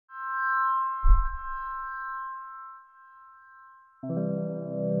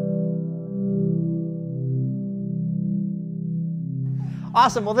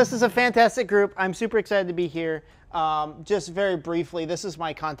Awesome. Well, this is a fantastic group. I'm super excited to be here. Just very briefly, this is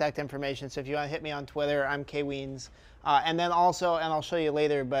my contact information. So if you want to hit me on Twitter, I'm Kyle Wiens. And then also, and I'll show you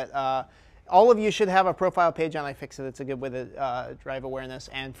later, but all of you should have a profile page on iFixit. It's a good way to drive awareness.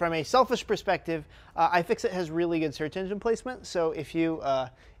 And from a selfish perspective, iFixit has really good search engine placement. So if you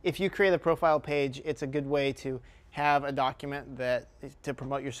create a profile page, it's a good way to have a document to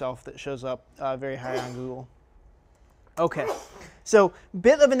promote yourself that shows up very high on Google. Okay, so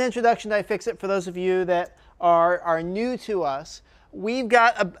bit of an introduction to iFixit for those of you that are new to us. We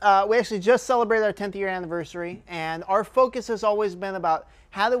actually just celebrated our 10th year anniversary, and our focus has always been about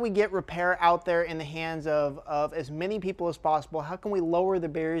how do we get repair out there in the hands of as many people as possible. How can we lower the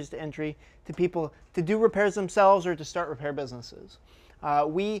barriers to entry to people to do repairs themselves or to start repair businesses?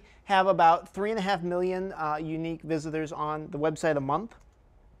 We have about 3.5 million unique visitors on the website a month,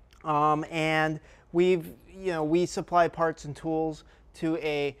 and we supply parts and tools to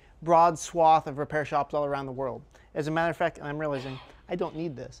a broad swath of repair shops all around the world. As a matter of fact, and I'm realizing I don't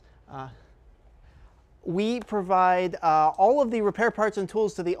need this, we provide all of the repair parts and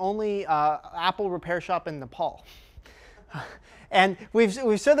tools to the only Apple repair shop in Nepal. And we've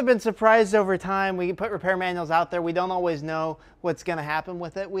sort of been surprised over time. We put repair manuals out there. We don't always know what's going to happen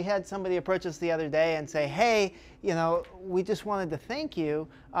with it. We had somebody approach us the other day and say, hey, we just wanted to thank you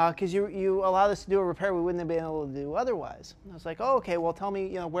because you allowed us to do a repair we wouldn't have been able to do otherwise. And I was like, oh, okay, well, tell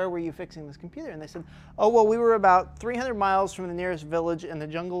me, where were you fixing this computer? And they said, oh, well, we were about 300 miles from the nearest village in the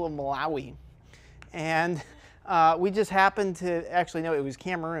jungle of Malawi. And we just happened to actually know it was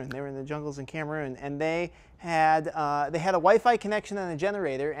Cameroon. They were in the jungles in Cameroon, and they had a Wi-Fi connection and a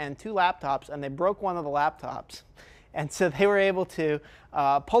generator and 2 laptops, and they broke one of the laptops. And so they were able to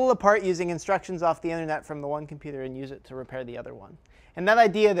pull it apart using instructions off the internet from the one computer and use it to repair the other one. And that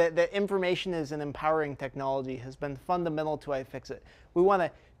idea that information is an empowering technology has been fundamental to iFixit. We want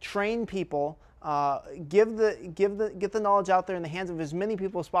to train people, get the knowledge out there in the hands of as many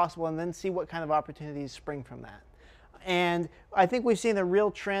people as possible, and then see what kind of opportunities spring from that. And I think we've seen a real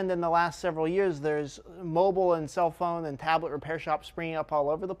trend in the last several years. There's mobile and cell phone and tablet repair shops springing up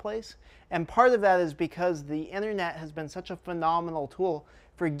all over the place. And part of that is because the internet has been such a phenomenal tool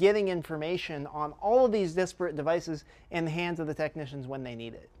for getting information on all of these disparate devices in the hands of the technicians when they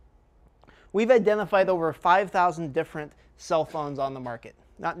need it. We've identified over 5,000 different cell phones on the market.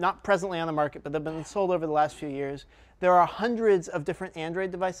 Not presently on the market, but they've been sold over the last few years. There are hundreds of different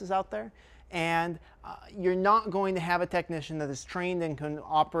Android devices out there. And you're not going to have a technician that is trained and can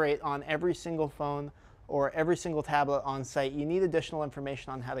operate on every single phone or every single tablet on site. You need additional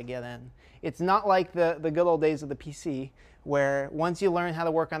information on how to get in. It's not like the good old days of the PC, where once you learn how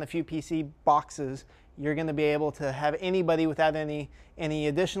to work on a few PC boxes, you're going to be able to have anybody without any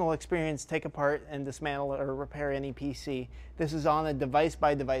additional experience take apart and dismantle or repair any PC. This is on a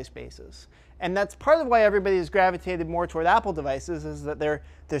device-by-device basis. And that's part of why everybody has gravitated more toward Apple devices, is that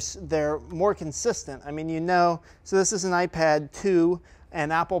they're more consistent. I mean, so this is an iPad 2,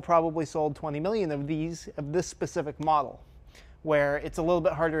 and Apple probably sold 20 million of this specific model, where it's a little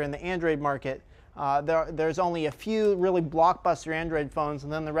bit harder in the Android market. There's only a few really blockbuster Android phones,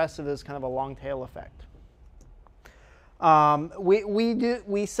 and then the rest of it is kind of a long tail effect.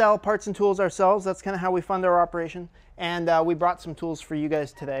 We sell parts and tools ourselves. That's kind of how we fund our operation. And we brought some tools for you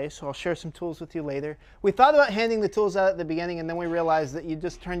guys today, so I'll share some tools with you later. We thought about handing the tools out at the beginning, and then we realized that you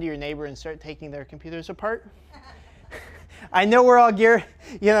just turn to your neighbor and start taking their computers apart. I know we're all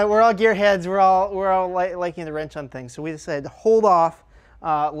gearheads. We're all liking to wrench on things, so we decided to hold off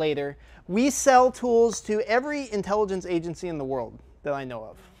later. We sell tools to every intelligence agency in the world that I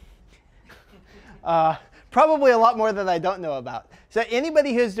know of. Probably a lot more that I don't know about. So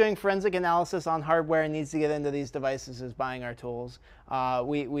anybody who's doing forensic analysis on hardware and needs to get into these devices is buying our tools.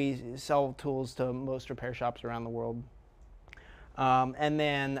 We sell tools to most repair shops around the world. And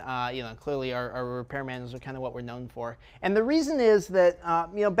then, clearly our repair manuals are kind of what we're known for. And the reason is that,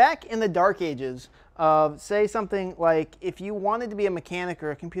 back in the dark ages of, say, something like if you wanted to be a mechanic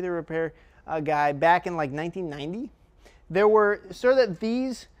or a computer repair guy back in like 1990, there were sort of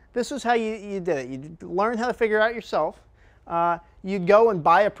this was how you did it. You'd learn how to figure it out yourself. You'd go and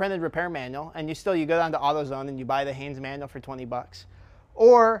buy a printed repair manual, and you go down to AutoZone and you buy the Haynes manual for 20 bucks.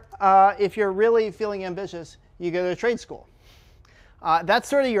 Or if you're really feeling ambitious, you go to a trade school. That's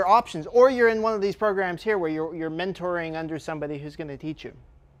sort of your options. Or you're in one of these programs here where you're mentoring under somebody who's going to teach you.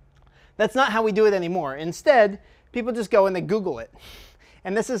 That's not how we do it anymore. Instead, people just go and they Google it.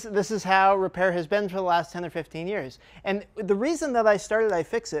 And this is how repair has been for the last 10 or 15 years. And the reason that I started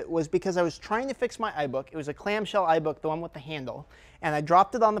iFixit was because I was trying to fix my iBook. It was a clamshell iBook, the one with the handle. And I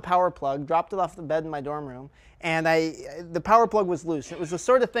dropped it on the power plug, dropped it off the bed in my dorm room, and the power plug was loose. It was the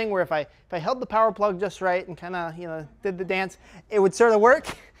sort of thing where if I held the power plug just right and kind of did the dance, it would sort of work.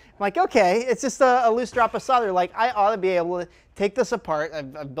 I'm like, okay, it's just a loose drop of solder. Like, I ought to be able to take this apart.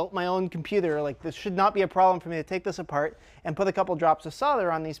 I've built my own computer. Like, this should not be a problem for me to take this apart and put a couple drops of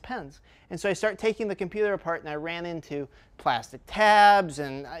solder on these pens. And so I start taking the computer apart, and I ran into plastic tabs,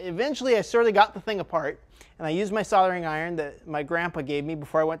 and eventually I sort of got the thing apart. And I used my soldering iron that my grandpa gave me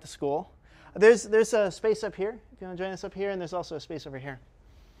before I went to school. There's a space up here, if you want to join us up here, and there's also a space over here.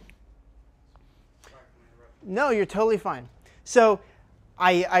 No, you're totally fine. So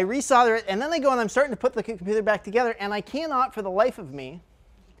I resolder it, and then I go and I'm starting to put the computer back together, and I cannot for the life of me,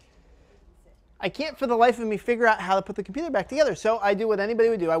 figure out how to put the computer back together. So I do what anybody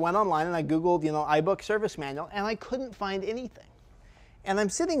would do. I went online and I Googled, iBook service manual, and I couldn't find anything. And I'm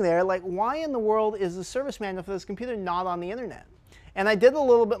sitting there like, why in the world is the service manual for this computer not on the internet? And I did a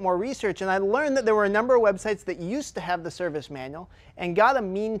little bit more research, and I learned that there were a number of websites that used to have the service manual and got a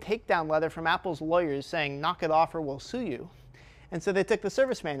mean takedown letter from Apple's lawyers saying, knock it off or we'll sue you. And so they took the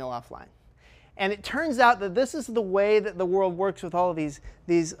service manual offline. And it turns out that this is the way that the world works with all of these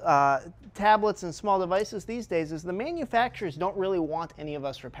tablets and small devices these days, is the manufacturers don't really want any of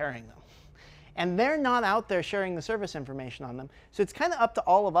us repairing them. And they're not out there sharing the service information on them. So it's kind of up to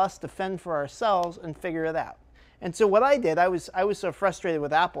all of us to fend for ourselves and figure it out. And so what I did, I was so frustrated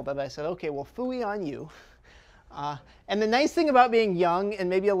with Apple that I said, OK, well, phooey on you. And the nice thing about being young and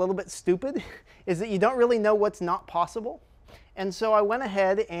maybe a little bit stupid is that you don't really know what's not possible. And so I went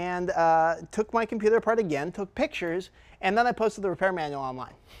ahead and took my computer apart again, took pictures, and then I posted the repair manual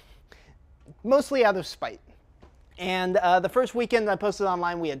online, mostly out of spite. And the first weekend I posted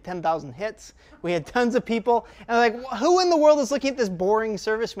online, we had 10,000 hits. We had tons of people. And I'm like, who in the world is looking at this boring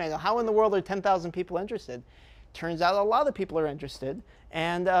service manual? How in the world are 10,000 people interested? Turns out a lot of people are interested.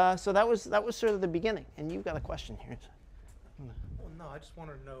 And so that was sort of the beginning. And you've got a question here. Well, no, I just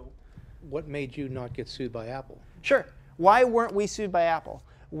wanted to know what made you not get sued by Apple? Sure. Why weren't we sued by Apple?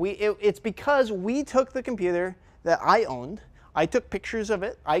 It's because we took the computer that I owned. I took pictures of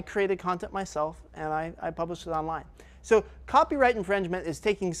it, I created content myself, and I published it online. So copyright infringement is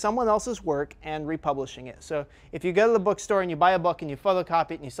taking someone else's work and republishing it. So if you go to the bookstore and you buy a book and you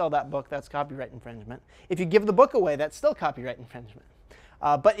photocopy it and you sell that book, that's copyright infringement. If you give the book away, that's still copyright infringement.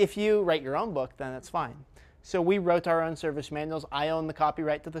 But if you write your own book, then it's fine. So we wrote our own service manuals. I own the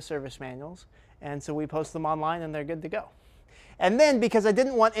copyright to the service manuals. And so we post them online, and they're good to go. And then, because I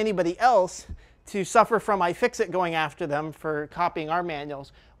didn't want anybody else to suffer from iFixit going after them for copying our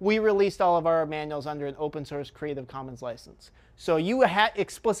manuals, we released all of our manuals under an open source Creative Commons license. So you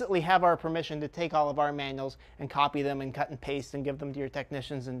explicitly have our permission to take all of our manuals and copy them and cut and paste and give them to your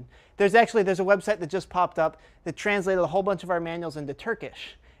technicians. And there's a website that just popped up that translated a whole bunch of our manuals into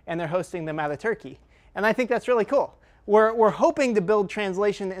Turkish, and they're hosting them out of Turkey. And I think that's really cool. We're hoping to build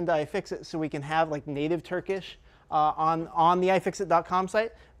translation into iFixit so we can have like native Turkish on the iFixit.com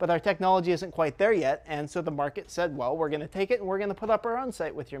site, but our technology isn't quite there yet. And so the market said, well, we're going to take it and we're going to put up our own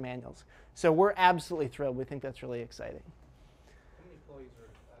site with your manuals. So we're absolutely thrilled. We think that's really exciting. How many employees are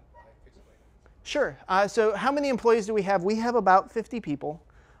at iFixit right now? Sure. So how many employees do we have? We have about 50 people.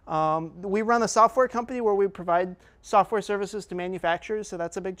 We run a software company where we provide software services to manufacturers, so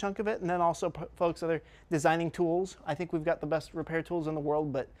that's a big chunk of it. And then also folks that are designing tools. I think we've got the best repair tools in the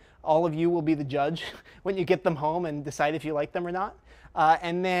world, but all of you will be the judge when you get them home and decide if you like them or not.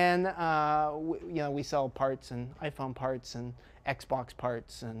 And then we sell parts and iPhone parts and Xbox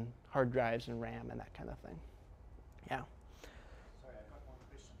parts and hard drives and RAM and that kind of thing. Yeah. Sorry, I've got one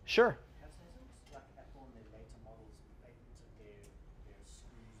question. Sure. Like Apple and their later models patented their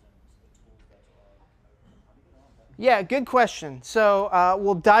screws and the tools that are open? How do you get around that? Yeah, good question. So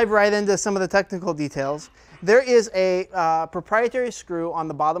we'll dive right into some of the technical details. There is a proprietary screw on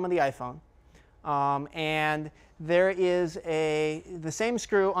the bottom of the iPhone, and there is the same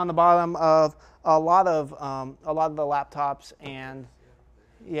screw on the bottom of a lot of the laptops. And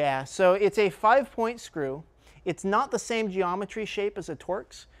yeah, so it's a 5-point screw. It's not the same geometry shape as a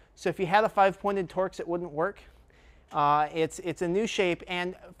Torx. So if you had a 5-pointed Torx, it wouldn't work. It's a new shape,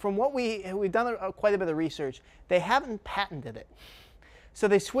 and from what we've done quite a bit of research, they haven't patented it. So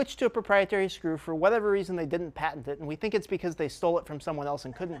they switched to a proprietary screw. For whatever reason, they didn't patent it, and we think it's because they stole it from someone else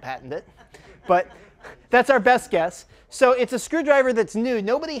and couldn't patent it. But that's our best guess. So it's a screwdriver that's new.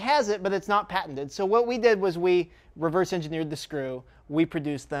 Nobody has it, but it's not patented. So what we did was we reverse engineered the screw. We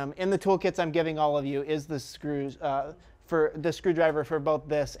produced them. In the toolkits I'm giving all of you is the screws for the screwdriver for both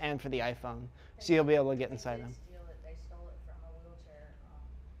this and for the iPhone. So you'll be able to get inside them. They stole it from a wheelchair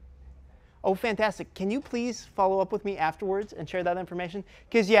manufacturer. Oh, fantastic. Can you please follow up with me afterwards and share that information?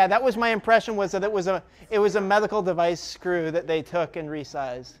 Because, yeah, that was my impression, was that it was a medical device screw that they took and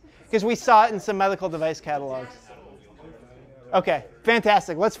resized. Because we saw it in some medical device catalogs. Okay,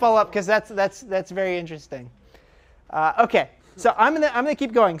 fantastic. Let's follow up, because that's very interesting. Okay, so I'm gonna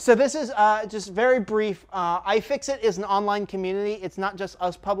keep going. So this is just very brief. iFixit is an online community. It's not just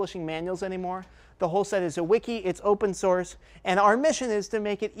us publishing manuals anymore. The whole site is a wiki. It's open source. And our mission is to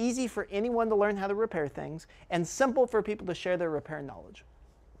make it easy for anyone to learn how to repair things and simple for people to share their repair knowledge.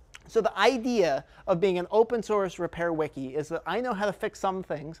 So the idea of being an open source repair wiki is that I know how to fix some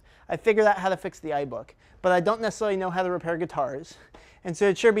things. I figured out how to fix the iBook, but I don't necessarily know how to repair guitars. And so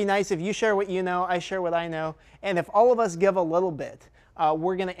it'd sure be nice if you share what you know, I share what I know, and if all of us give a little bit,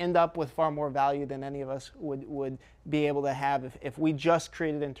 we're going to end up with far more value than any of us would be able to have if we just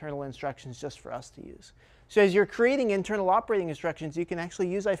created internal instructions just for us to use. So as you're creating internal operating instructions, you can actually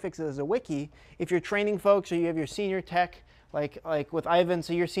use iFixit as a wiki. If you're training folks or you have your senior tech, like with Ivan,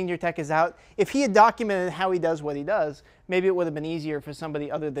 so your senior tech is out. If he had documented how he does what he does, maybe it would have been easier for somebody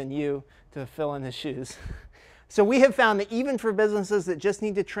other than you to fill in his shoes. So we have found that even for businesses that just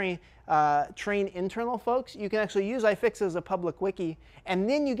need to train internal folks, you can actually use iFixit as a public wiki, and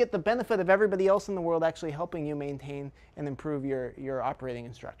then you get the benefit of everybody else in the world actually helping you maintain and improve your operating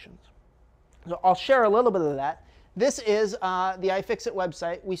instructions. So I'll share a little bit of that. This is the iFixit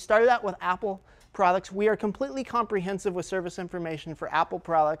website. We started out with Apple products. We are completely comprehensive with service information for Apple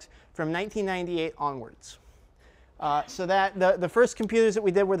products from 1998 onwards. So that the first computers that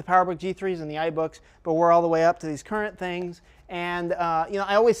we did were the PowerBook G3s and the iBooks, but we're all the way up to these current things. And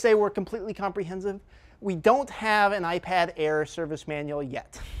I always say we're completely comprehensive. We don't have an iPad Air service manual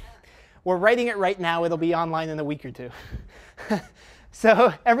yet. We're writing it right now. It'll be online in a week or two.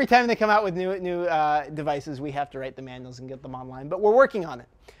 So every time they come out with new devices, we have to write the manuals and get them online. But we're working on it.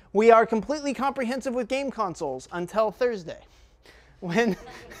 We are completely comprehensive with game consoles until Thursday, when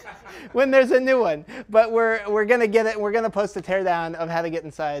there's a new one. But we're going to get it. We're going to post a teardown of how to get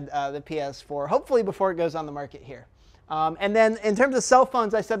inside the PS4, hopefully before it goes on the market here. And then in terms of cell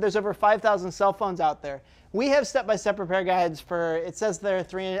phones, I said there's over 5,000 cell phones out there. We have step-by-step repair guides for, it says there are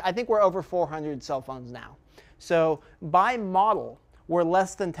 300, I think we're over 400 cell phones now. So by model, we're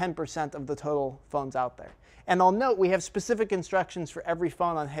less than 10% of the total phones out there. And I'll note we have specific instructions for every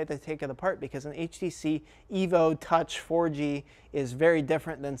phone on how to take it apart, because an HTC Evo Touch 4G is very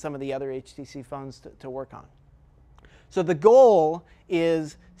different than some of the other HTC phones to work on. So the goal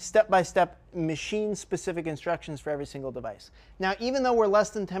is step-by-step machine-specific instructions for every single device. Now, even though we're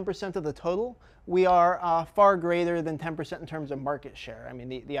less than 10% of the total, we are far greater than 10% in terms of market share. I mean,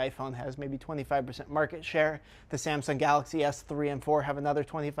 the iPhone has maybe 25% market share. The Samsung Galaxy S3 and 4 have another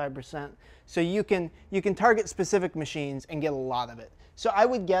 25%. So you can target specific machines and get a lot of it. So I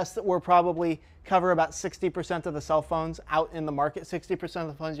would guess that we're probably cover about 60% of the cell phones out in the market, 60% of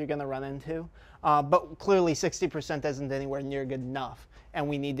the phones you're going to run into. But clearly 60% isn't anywhere near good enough, and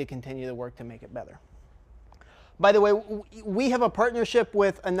we need to continue to work to make it better. By the way, we have a partnership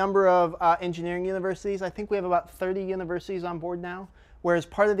with a number of engineering universities. I think we have about 30 universities on board now, where as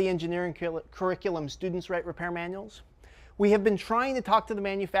part of the engineering curriculum, students write repair manuals. We have been trying to talk to the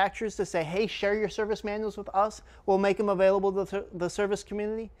manufacturers to say, hey, share your service manuals with us. We'll make them available to the service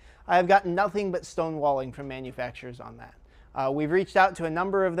community. I have gotten nothing but stonewalling from manufacturers on that. We've reached out to a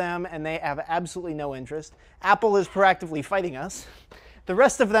number of them, and they have absolutely no interest. Apple is proactively fighting us. The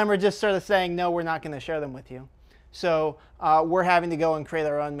rest of them are just sort of saying, no, we're not going to share them with you. So we're having to go and create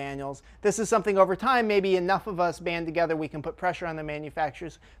our own manuals. This is something over time, maybe enough of us band together, we can put pressure on the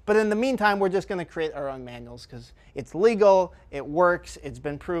manufacturers. But in the meantime, we're just going to create our own manuals because it's legal, it works, it's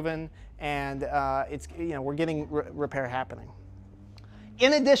been proven, and we're getting repair happening.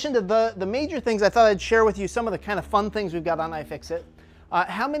 In addition to the major things, I thought I'd share with you some of the kind of fun things we've got on iFixit.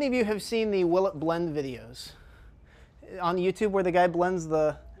 How many of you have seen the Will It Blend videos on YouTube where the guy blends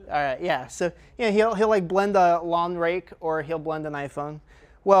the... All right, yeah. So he'll like blend a lawn rake, or he'll blend an iPhone.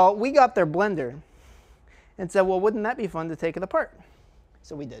 Well, we got their blender and said, well, wouldn't that be fun to take it apart?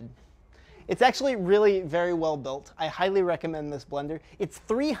 So we did. It's actually really very well built. I highly recommend this blender. It's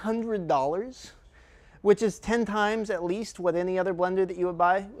 $300, which is 10 times at least what any other blender that you would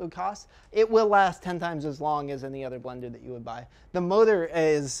buy would cost. It will last 10 times as long as any other blender that you would buy. The motor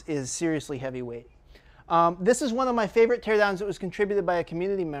is seriously heavyweight. This is one of my favorite teardowns that was contributed by a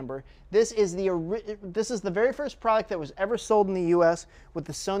community member. This is the very first product that was ever sold in the US with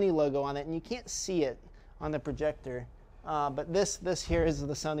the Sony logo on it, and you can't see it on the projector, but this here is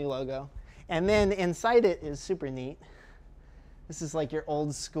the Sony logo. And then inside it is super neat. This is like your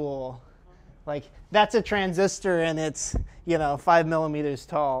old school. Like, that's a transistor and it's, 5 millimeters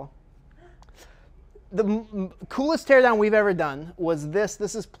tall. The coolest teardown we've ever done was this.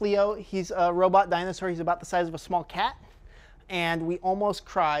 This is Pleo. He's a robot dinosaur. He's about the size of a small cat. And we almost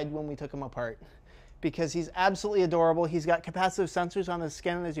cried when we took him apart because he's absolutely adorable. He's got capacitive sensors on his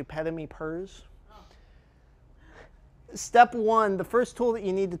skin, and as you pet him, he purrs. Step one, the first tool that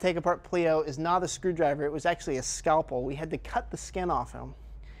you need to take apart Pleo is not a screwdriver. It was actually a scalpel. We had to cut the skin off him.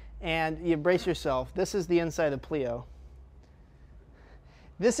 And you brace yourself. This is the inside of Pleo.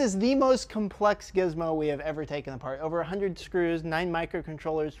 This is the most complex gizmo we have ever taken apart. Over 100 screws, 9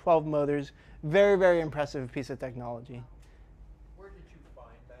 microcontrollers, 12 motors. Very, very impressive piece of technology. Where did you find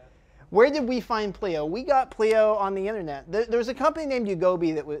that? Where did we find Pleo? We got Pleo on the internet. There was a company named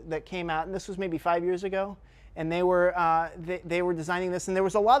Ugobi that came out, and this was maybe 5 years ago. And they were designing this, and there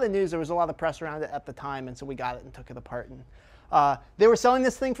was a lot of news. There was a lot of press around it at the time, and so we got it and took it apart. And they were selling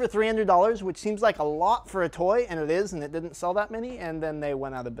this thing for $300, which seems like a lot for a toy, and it is, and it didn't sell that many, and then they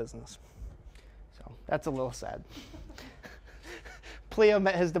went out of business. So that's a little sad. Pleo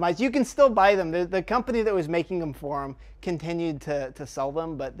met his demise. You can still buy them. The company that was making them for him continued to sell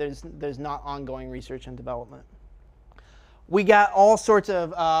them, but there's not ongoing research and development. We got all sorts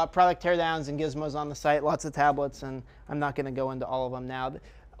of product teardowns and gizmos on the site, lots of tablets, and I'm not going to go into all of them now.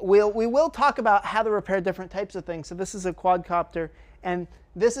 We will talk about how to repair different types of things. So this is a quadcopter, and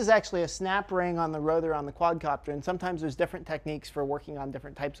this is actually a snap ring on the rotor on the quadcopter, and sometimes there's different techniques for working on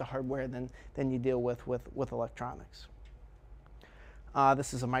different types of hardware than you deal with electronics.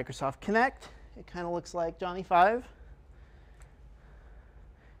 This is a Microsoft Kinect. It kind of looks like Johnny 5.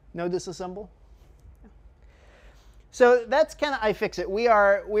 No disassemble. So that's kind of iFixit.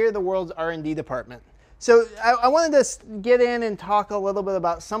 We're the world's R&D department. So I wanted to get in and talk a little bit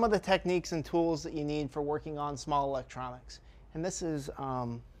about some of the techniques and tools that you need for working on small electronics. And this is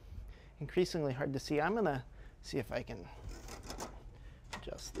increasingly hard to see. I'm going to see if I can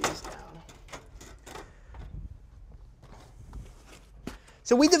adjust these down.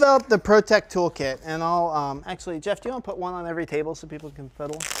 So we developed the ProTech toolkit, and I'll actually, Jeff, do you want to put one on every table so people can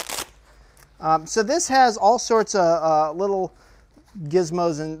fiddle? So this has all sorts of little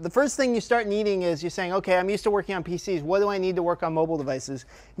gizmos, and the first thing you start needing is you're saying, okay, I'm used to working on PCs. What do I need to work on mobile devices?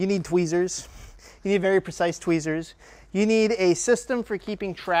 You need tweezers. You need very precise tweezers. You need a system for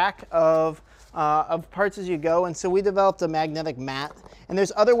keeping track of parts as you go, and so we developed a magnetic mat. And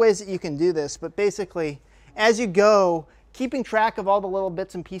there's other ways that you can do this, but basically, as you go, keeping track of all the little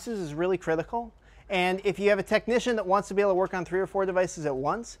bits and pieces is really critical. And if you have a technician that wants to be able to work on 3 or 4 devices at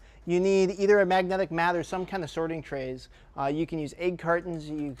once, you need either a magnetic mat or some kind of sorting trays. You can use egg cartons.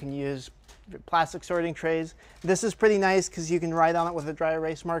 You can use plastic sorting trays. This is pretty nice because you can write on it with a dry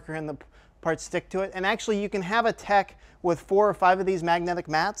erase marker and the parts stick to it. And actually, you can have a tech with 4 or 5 of these magnetic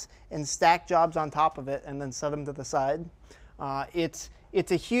mats and stack jobs on top of it and then set them to the side. It's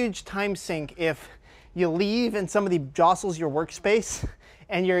a huge time sink if you leave and somebody jostles your workspace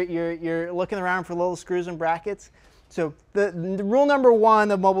and you're looking around for little screws and brackets. So the rule number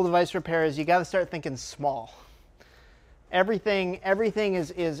 1 of mobile device repair is you got to start thinking small. Everything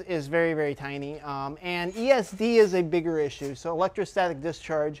is very, very tiny. And ESD is a bigger issue. So electrostatic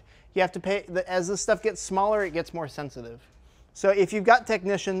discharge, you have to pay, as this stuff gets smaller, it gets more sensitive. So if you've got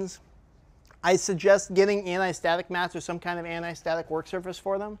technicians, I suggest getting anti-static mats or some kind of anti-static work surface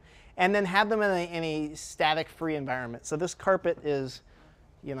for them, and then have them in a static-free environment. So this carpet is,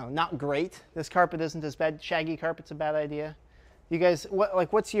 not great. This carpet isn't as bad. Shaggy carpet's a bad idea. You guys,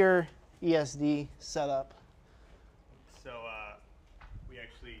 what's your ESD setup? So we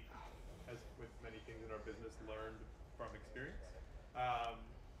actually, as with many things in our business, learned from experience.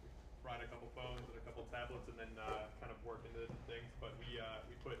 We tried a couple phones and a couple tablets, and then kind of worked into different things. But we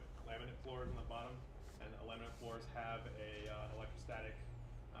put laminate floors on the bottom, and the laminate floors have a electrostatic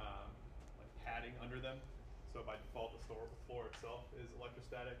padding under them. So by default, the floor itself is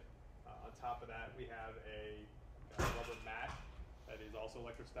electrostatic. On top of that, we have a rubber mat that is also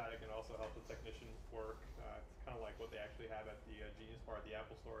electrostatic and also helps the technician work. It's kind of like what they actually have at the Genius Bar at the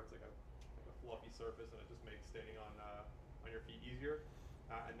Apple Store. It's like a fluffy surface, and it just makes standing on your feet easier.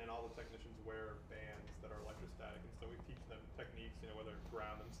 And then all the technicians wear bands that are electrostatic, and so we teach them techniques, whether to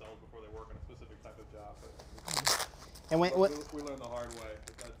ground themselves before they work on a specific type of job. But And we learned the hard way.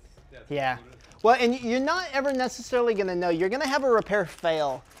 But that's yeah. Well, and you're not ever necessarily going to know. You're going to have a repair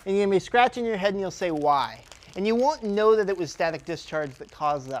fail, and you're going to be scratching your head, and you'll say, why? And you won't know that it was static discharge that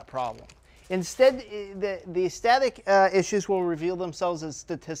caused that problem. Instead, the static issues will reveal themselves as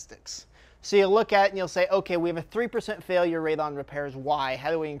statistics. So you'll look at it, and you'll say, OK, we have a 3% failure rate on repairs. Why? How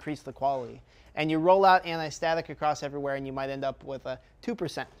do we increase the quality? and you roll out anti-static across everywhere, and you might end up with a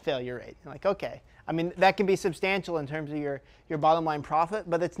 2% failure rate. You're like, okay. I mean, that can be substantial in terms of your bottom line profit,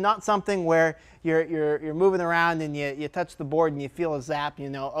 but it's not something where you're moving around and you touch the board and you feel a zap, you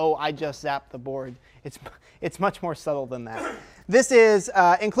know, oh, I just zapped the board. It's much more subtle than that. This is,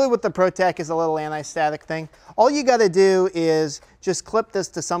 included with the ProTech is a little anti-static thing. All you got to do is just clip this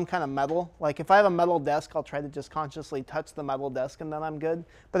to some kind of metal. Like if I have a metal desk, I'll try to just consciously touch the metal desk and then I'm good.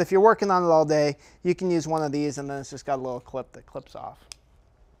 But if you're working on it all day, you can use one of these and then it's just got a little clip that clips off.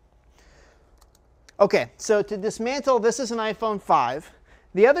 Okay, so to dismantle, this is an iPhone 5.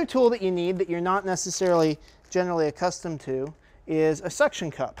 The other tool that you need that you're not necessarily generally accustomed to is a suction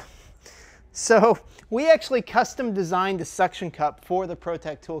cup. So we actually custom designed a suction cup for the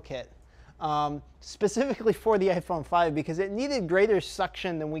ProTech toolkit, specifically for the iPhone 5 because it needed greater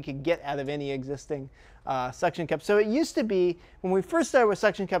suction than we could get out of any existing suction cup. So it used to be, when we first started with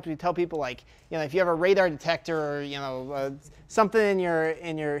suction cups, we tell people like, you know, if you have a radar detector or, you know, something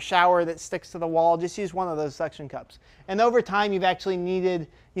in your shower that sticks to the wall, just use one of those suction cups. And over time, you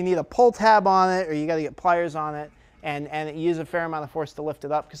need a pull tab on it or you got to get pliers on it. And it uses a fair amount of force to lift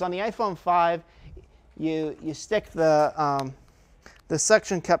it up. Because on the iPhone 5, you stick the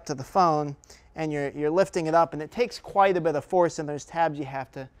suction cup to the phone, and you're lifting it up, and it takes quite a bit of force. And there's tabs you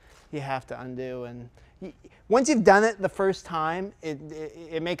have to undo. And once you've done it the first time,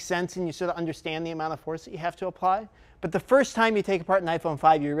 it makes sense, and you sort of understand the amount of force that you have to apply. But the first time you take apart an iPhone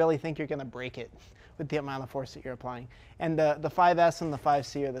 5, you really think you're going to break it with the amount of force that you're applying. And the 5S and the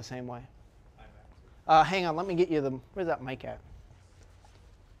 5C are the same way. Hang on, let me get you the, where's that mic at?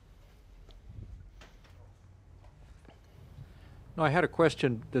 No, I had a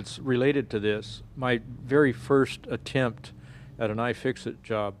question that's related to this. My very first attempt at an iFixit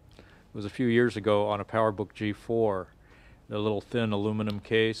job was a few years ago on a PowerBook G4, the little thin aluminum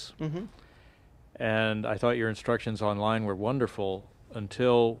case. Mm-hmm. And I thought your instructions online were wonderful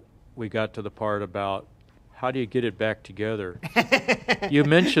until we got to the part about how do you get it back together? You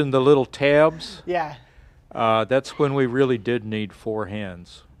mentioned the little tabs. Yeah. That's when we really did need 4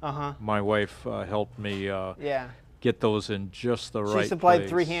 hands. Uh-huh. My wife helped me get those in just the right place. She supplied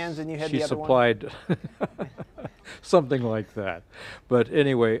 3 hands and you had the other one? She supplied something like that. But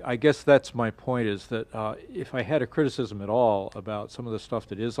anyway, I guess that's my point is that if I had a criticism at all about some of the stuff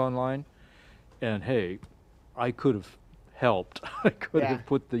that is online, and hey, I could have helped. I could have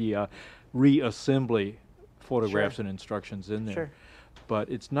put the reassembly photographs and instructions in there. Sure. But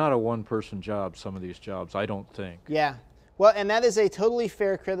it's not a one-person job, some of these jobs, I don't think. Yeah. Well, and that is a totally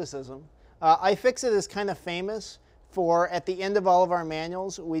fair criticism. iFixit is kind of famous for, at the end of all of our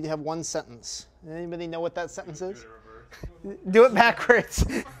manuals, we have one sentence. Anybody know what that sentence is? Do it backwards.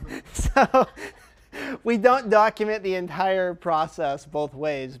 So we don't document the entire process both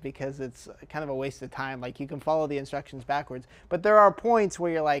ways because it's kind of a waste of time. Like you can follow the instructions backwards, but there are points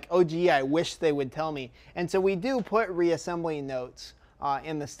where you're like, oh gee, I wish they would tell me. And so we do put reassembly notes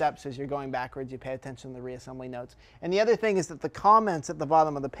in the steps as you're going backwards. You pay attention to the reassembly notes. And the other thing is that the comments at the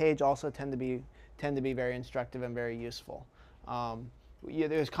bottom of the page also tend to be very instructive and very useful.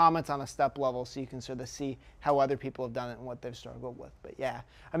 There's comments on a step level, so you can sort of see how other people have done it and what they've struggled with. But yeah,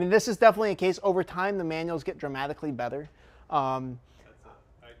 I mean, this is definitely a case. Over time, the manuals get dramatically better. I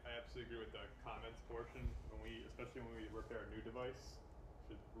absolutely agree with the comments portion. Especially when we repair a new device,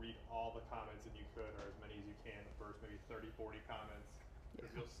 should read all the comments that you could, or as many as you can. The first maybe 30, 40 comments,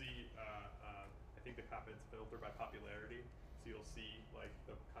 because you'll see. I think the comments filter by popularity, so you'll see like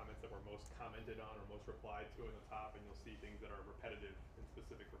the comments that were most commented on or most replied to in the top, and you'll see things that are repetitive in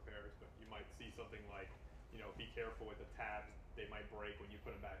specific repairs. But you might see something like, you know, be careful with the tabs; they might break when you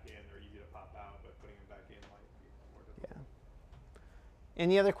put them back in. They're easy to pop out, but putting them back in might be more difficult. Yeah.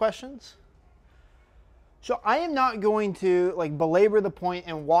 Any other questions? So I am not going to like belabor the point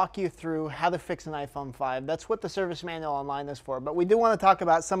and walk you through how to fix an iPhone 5. That's what the service manual online is for. But we do want to talk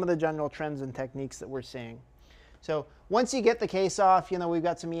about some of the general trends and techniques that we're seeing. So once you get the case off, you know, we've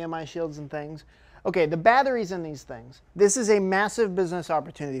got some EMI shields and things. Okay, the batteries in these things. This is a massive business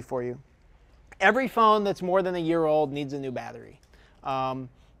opportunity for you. Every phone that's more than a year old needs a new battery.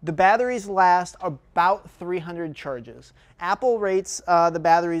 The batteries last about 300 charges. Apple rates the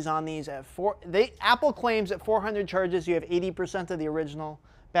batteries on these at Apple claims at 400 charges you have 80% of the original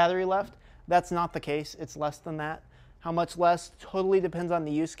battery left. That's not the case. It's less than that. How much less totally depends on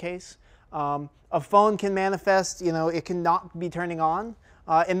the use case. A phone can manifest, you know, it can not be turning on.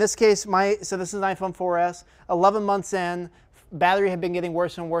 In this case, so this is an iPhone 4S. 11 months in, battery had been getting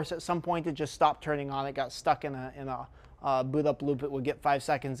worse and worse. At some point, it just stopped turning on. It got stuck in a boot up loop. It would get 5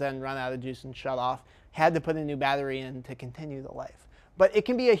 seconds in, run out of juice, and shut off. Had to put a new battery in to continue the life. But it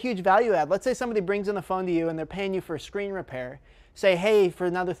can be a huge value add. Let's say somebody brings in the phone to you and they're paying you for a screen repair. Say, hey, for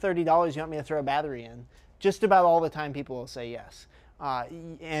another $30, you want me to throw a battery in? Just about all the time people will say yes.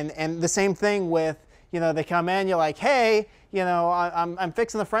 And the same thing with, they come in, you're like, hey, I'm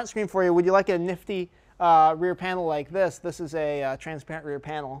fixing the front screen for you. Would you like a nifty rear panel like this? This is a transparent rear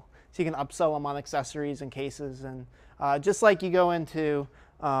panel. So you can upsell them on accessories and cases. And just like you go into,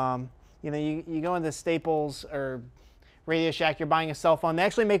 you go into Staples or Radio Shack, you're buying a cell phone. They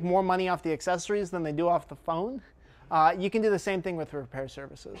actually make more money off the accessories than they do off the phone. You can do the same thing with repair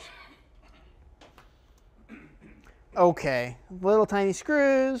services. Okay, little tiny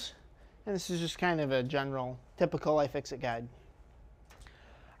screws. And this is just kind of a general, typical iFixit guide.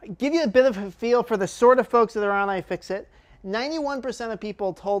 Give you a bit of a feel for the sort of folks that are on iFixit. 91% of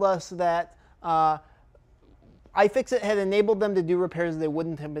people told us that iFixit had enabled them to do repairs they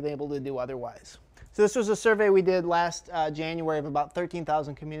wouldn't have been able to do otherwise. So this was a survey we did last January of about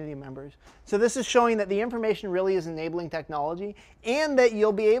 13,000 community members. So this is showing that the information really is enabling technology and that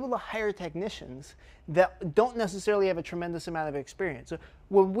you'll be able to hire technicians that don't necessarily have a tremendous amount of experience. So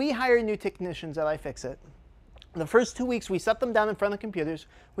when we hire new technicians at iFixit, the first 2 weeks we set them down in front of computers.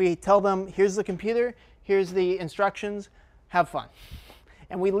 We tell them, here's the computer, here's the instructions, have fun.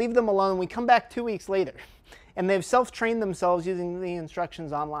 And we leave them alone and we come back 2 weeks later. And they've self-trained themselves using the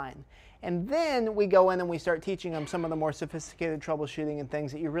instructions online. And then we go in and we start teaching them some of the more sophisticated troubleshooting and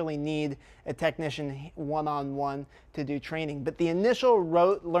things that you really need a technician one-on-one to do training. But the initial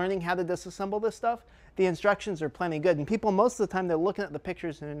learning how to disassemble this stuff, the instructions are plenty good. And people, most of the time, they're looking at the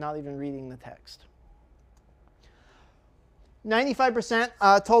pictures and they're not even reading the text.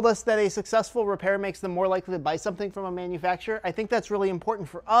 95% told us that a successful repair makes them more likely to buy something from a manufacturer. I think that's really important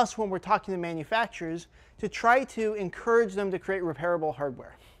for us when we're talking to manufacturers to try to encourage them to create repairable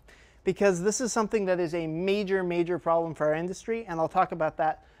hardware. Because this is something that is a major, major problem for our industry, and I'll talk about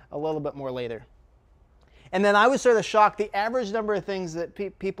that a little bit more later. And then I was sort of shocked. The average number of things that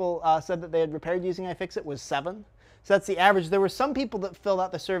people said that they had repaired using iFixit was 7. So that's the average. There were some people that filled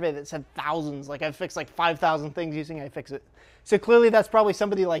out the survey that said thousands, like I've fixed like 5,000 things using iFixit. So clearly that's probably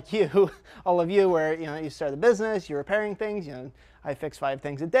somebody like you, all of you, where you start a business, you're repairing things. I fix 5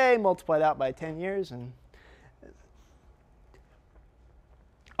 things a day, multiply that by 10 years, and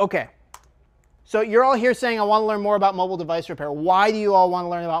okay. So you're all here saying, I want to learn more about mobile device repair. Why do you all want to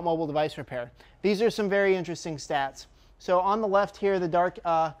learn about mobile device repair? These are some very interesting stats. So on the left here, the dark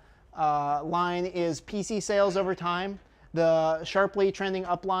line is PC sales over time. The sharply trending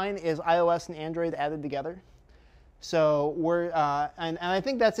up line is iOS and Android added together. So we're, and I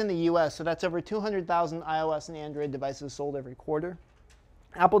think that's in the US, so that's over 200,000 iOS and Android devices sold every quarter.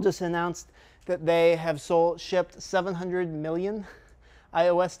 Apple just announced that they have shipped 700 million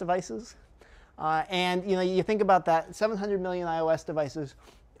iOS devices. And you think about that, 700 million iOS devices.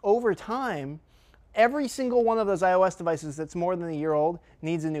 Over time, every single one of those iOS devices that's more than a year old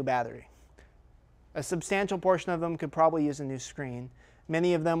needs a new battery. A substantial portion of them could probably use a new screen.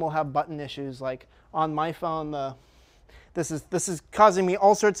 Many of them will have button issues, like on my phone, this is causing me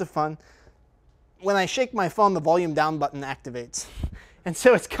all sorts of fun. When I shake my phone, the volume down button activates. And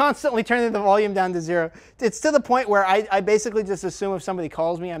so it's constantly turning the volume down to 0. It's to the point where I basically just assume if somebody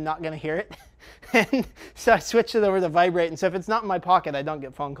calls me, I'm not going to hear it. And so I switch it over to vibrate. And so if it's not in my pocket, I don't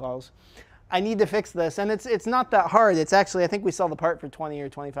get phone calls. I need to fix this. And it's not that hard. It's actually, I think we sell the part for $20 or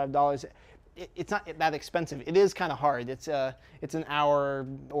 $25. It's not that expensive. It is kind of hard. It's an hour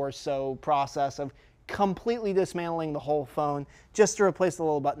or so process of completely dismantling the whole phone just to replace the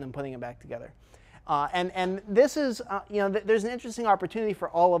little button and putting it back together. And this is, there's an interesting opportunity for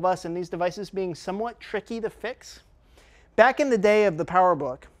all of us in these devices being somewhat tricky to fix. Back in the day of the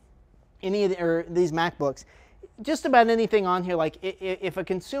PowerBook, or these MacBooks, just about anything on here, like if a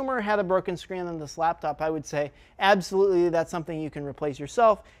consumer had a broken screen on this laptop, I would say, absolutely, that's something you can replace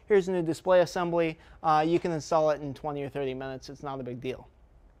yourself. Here's a new display assembly. You can install it in 20 or 30 minutes. It's not a big deal.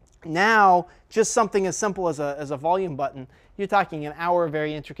 Now, just something as simple as a volume button, you're talking an hour of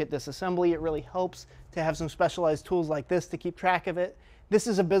very intricate disassembly. It really helps to have some specialized tools like this to keep track of it. This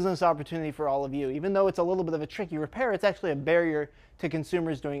is a business opportunity for all of you. Even though it's a little bit of a tricky repair, it's actually a barrier to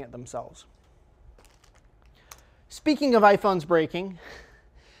consumers doing it themselves. Speaking of iPhones breaking,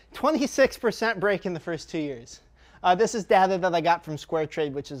 26% break in the first 2 years. This is data that I got from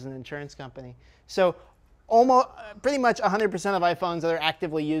SquareTrade, which is an insurance company. So pretty much 100% of iPhones that are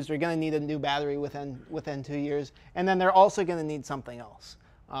actively used are going to need a new battery within 2 years. And then they're also going to need something else.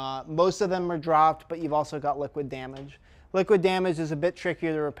 Most of them are dropped, but you've also got liquid damage. Liquid damage is a bit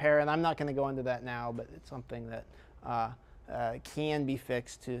trickier to repair, and I'm not going to go into that now, but it's something that can be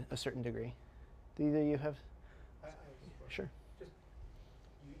fixed to a certain degree. Do either of you have? I have a question. Sure. Just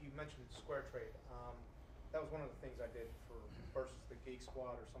you mentioned Square Trade. That was one of the things I did for versus the Geek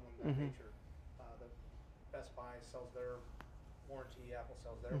Squad or someone of that nature. The Best Buy sells their warranty, Apple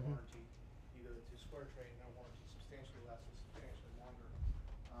sells their warranty. You go to Square Trade, and their warranty is substantially less and substantially longer.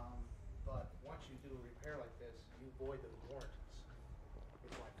 But once you do a repair like this, you void those warranties.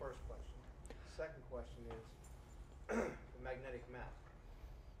 Is my first question. Second question is the magnetic map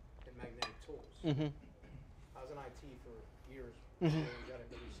and magnetic tools. I was in IT for years before we got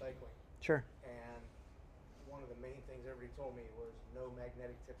into recycling. Sure. And one of the main things everybody told me was no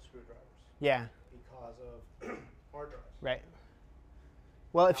magnetic tip screwdrivers. Yeah. Because of hard drives. Right.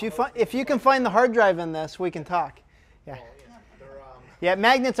 Well, if you can find the hard drive in this, we can talk. Yeah. Well, yeah, they're, Yeah,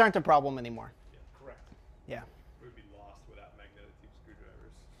 magnets aren't a problem anymore. correct. Yeah. We would be lost without magnetic tube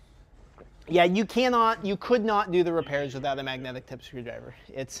screwdrivers. Yeah, you could not do the repairs without a magnetic tip screwdriver.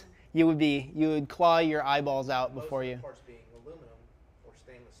 You would claw your eyeballs out Most before of you. the parts being aluminum or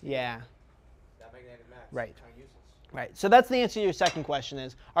stainless steel. Yeah. That magnetic map is Right. kind of useless. Right. So that's the answer to your second question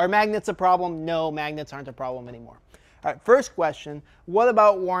is, are magnets a problem? No, magnets aren't a problem anymore. All right, first question, what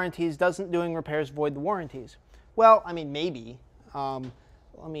about warranties? Doesn't doing repairs void the warranties? Well, I mean, maybe. Okay.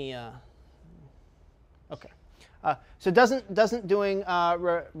 So doesn't doing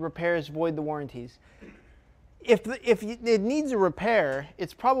repairs void the warranties? If it needs a repair,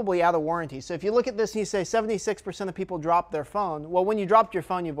 it's probably out of warranty. So if you look at this and you say 76% of people drop their phone, well, when you dropped your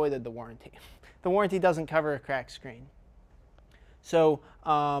phone, you voided the warranty. The warranty doesn't cover a cracked screen. So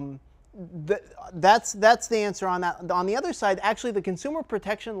that's the answer on that. On the other side, actually, the consumer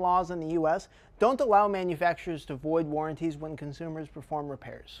protection laws in the U.S. don't allow manufacturers to void warranties when consumers perform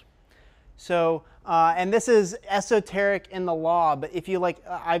repairs. So, and this is esoteric in the law, but if you like,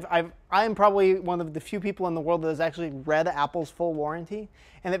 I am probably one of the few people in the world that has actually read Apple's full warranty,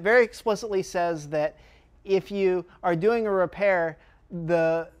 and it very explicitly says that if you are doing a repair,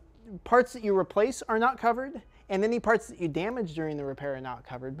 the parts that you replace are not covered, and any parts that you damage during the repair are not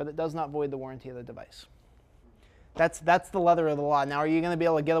covered, but it does not void the warranty of the device. That's the letter of the law. Now, are you going to be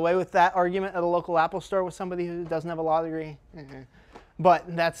able to get away with that argument at a local Apple store with somebody who doesn't have a law degree? But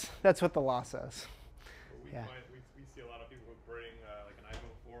that's what the law says. We see a lot of people who bring like an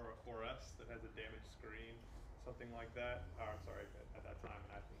iPhone 4 or 4S that has a damaged screen, something like that. I'm sorry, at that time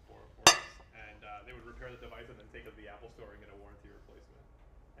an iPhone 4 or 4S, and they would repair the device and then take it to the Apple store and get a warranty replacement.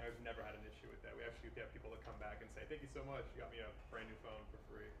 And we've never had an issue with that. We actually have people that come back and say, "Thank you so much, you got me a brand new phone for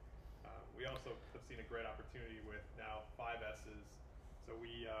free." We also have seen a great opportunity with now 5Ss. So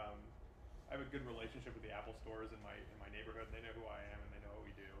I have a good relationship with the Apple stores in my neighborhood. They know who I am and they know what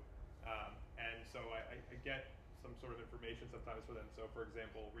we do. And so I get some sort of information sometimes for them. So for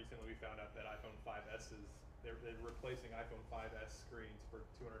example, recently we found out that iPhone 5Ss, they're replacing iPhone 5S screens for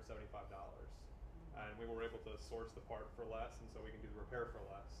 $275. And we were able to source the part for less, and so we can do the repair for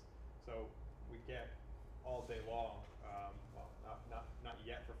less. So we get all day long, well, not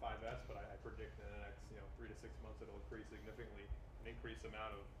yet for 5S, but I predict in the next 3 to 6 months it'll increase significantly, an increased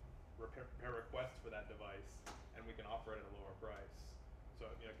amount of repair requests for that device, and we can offer it at a lower price. So,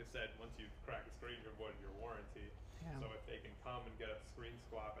 like I said, once you crack a screen, you're voided your warranty. Yeah. So if they can come and get a screen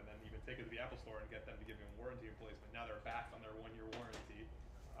swap and then even take it to the Apple store and get them to give you a warranty replacement, now they're back on their 1-year warranty.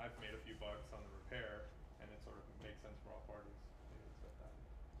 I've made a few bucks on the repair, and it sort of makes sense for all parties.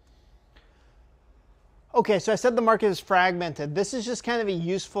 Okay, so I said the market is fragmented. This is just kind of a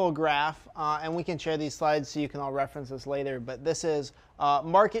useful graph, and we can share these slides so you can all reference this later, but this is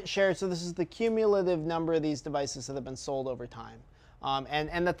market share. So this is the cumulative number of these devices that have been sold over time.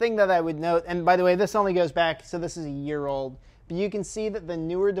 And the thing that I would note, and by the way, this only goes back, so this is a year old, but you can see that the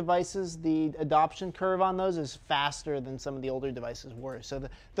newer devices, the adoption curve on those is faster than some of the older devices were. So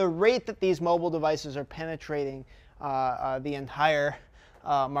the rate that these mobile devices are penetrating the entire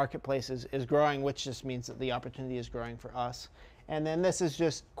marketplace is growing, which just means that the opportunity is growing for us. And then this is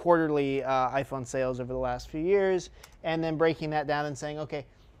just quarterly iPhone sales over the last few years, and then breaking that down and saying, okay,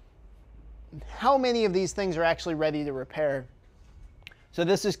 how many of these things are actually ready to repair? So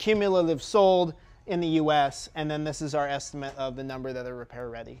this is cumulative sold in the US, and then this is our estimate of the number that are repair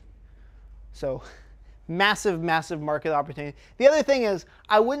ready. So massive, massive market opportunity. The other thing is,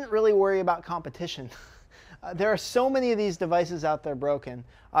 I wouldn't really worry about competition. There are so many of these devices out there broken.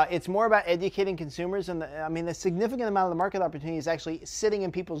 It's more about educating consumers, and the significant amount of the market opportunity is actually sitting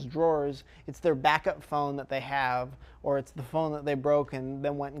in people's drawers. It's their backup phone that they have, or it's the phone that they broke and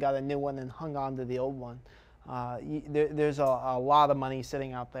then went and got a new one and hung on to the old one. There's a lot of money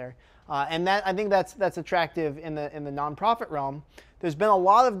sitting out there, and I think that's attractive in the nonprofit realm. There's been a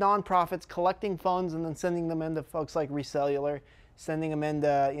lot of nonprofits collecting phones and then sending them into folks like Recellular, sending them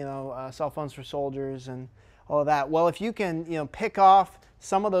into cell phones for soldiers and all of that. Well, if you can pick off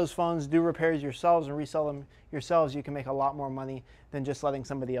some of those phones, do repairs yourselves and resell them yourselves, you can make a lot more money than just letting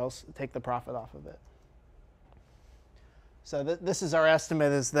somebody else take the profit off of it. So this is our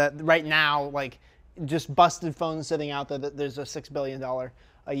estimate, is that right now, like just busted phones sitting out there, that there's a $6 billion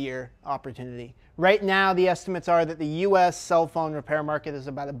a year opportunity. Right now, the estimates are that the US cell phone repair market is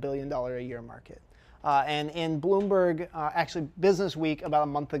about $1 billion a year market. And in Bloomberg, actually Business Week about a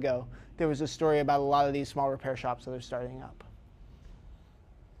month ago, there was a story about a lot of these small repair shops that are starting up.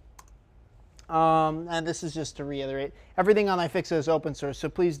 And this is just to reiterate, everything on iFixit is open source, so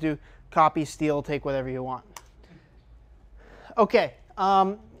please do copy, steal, take whatever you want. Okay,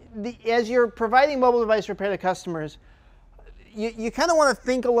 as you're providing mobile device repair to customers, you kind of want to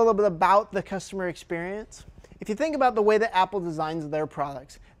think a little bit about the customer experience. If you think about the way that Apple designs their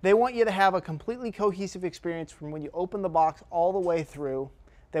products, they want you to have a completely cohesive experience from when you open the box all the way through.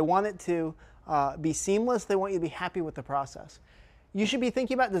 They want it to be seamless. They want you to be happy with the process. You should be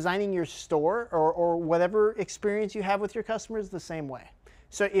thinking about designing your store or whatever experience you have with your customers the same way.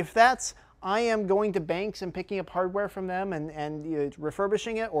 So if that's, I am going to banks and picking up hardware from them and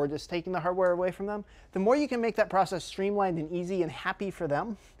refurbishing it, or just taking the hardware away from them, the more you can make that process streamlined and easy and happy for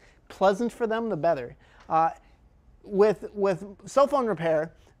them, pleasant for them, the better. With cell phone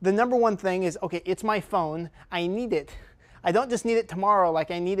repair, the number one thing is, okay, it's my phone. I need it. I don't just need it tomorrow,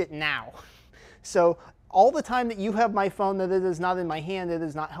 like I need it now. So all the time that you have my phone that it is not in my hand, it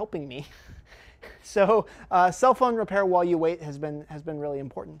is not helping me. So cell phone repair while you wait has been really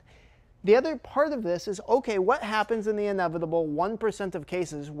important. The other part of this is, okay, what happens in the inevitable 1% of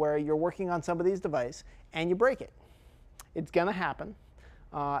cases where you're working on somebody's device and you break it? It's going to happen.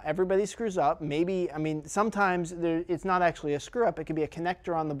 Everybody screws up. Maybe, I mean, sometimes it's not actually a screw up. It could be a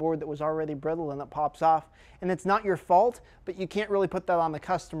connector on the board that was already brittle and it pops off. And it's not your fault, but you can't really put that on the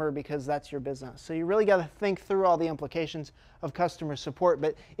customer because that's your business. So you really got to think through all the implications of customer support.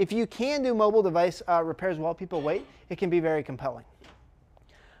 But if you can do mobile device repairs while people wait, it can be very compelling.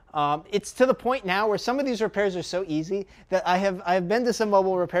 It's to the point now where some of these repairs are so easy that I've been to some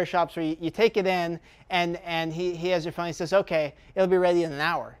mobile repair shops where you take it in and he has your phone. He says, okay, it'll be ready in an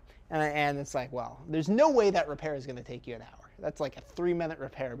hour. And it's like, well, there's no way that repair is going to take you an hour. That's like a 3-minute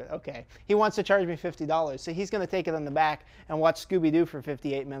repair, but okay. He wants to charge me $50, so he's going to take it in the back and watch Scooby-Doo for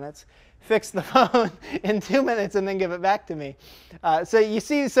 58 minutes, fix the phone in 2 minutes, and then give it back to me. So you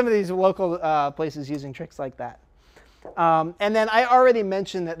see some of these local places using tricks like that. And then I already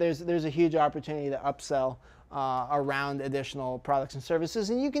mentioned that there's a huge opportunity to upsell around additional products and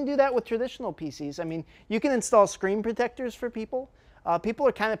services, and you can do that with traditional PCs. I mean, you can install screen protectors for people. People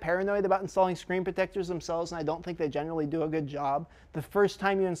are kind of paranoid about installing screen protectors themselves, and I don't think they generally do a good job. The first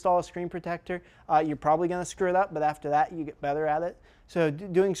time you install a screen protector, you're probably going to screw it up, but after that, you get better at it. So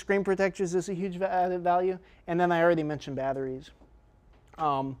doing screen protectors is a huge added value. And then I already mentioned batteries.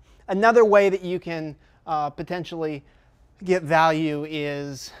 Another way that you can potentially get value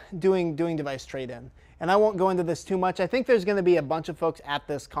is doing device trade-in. And I won't go into this too much. I think there's going to be a bunch of folks at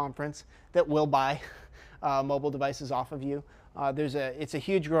this conference that will buy mobile devices off of you. It's a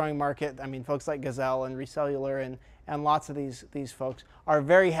huge growing market. I mean, folks like Gazelle and Recellular and lots of these folks are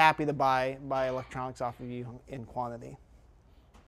very happy to buy electronics off of you in quantity.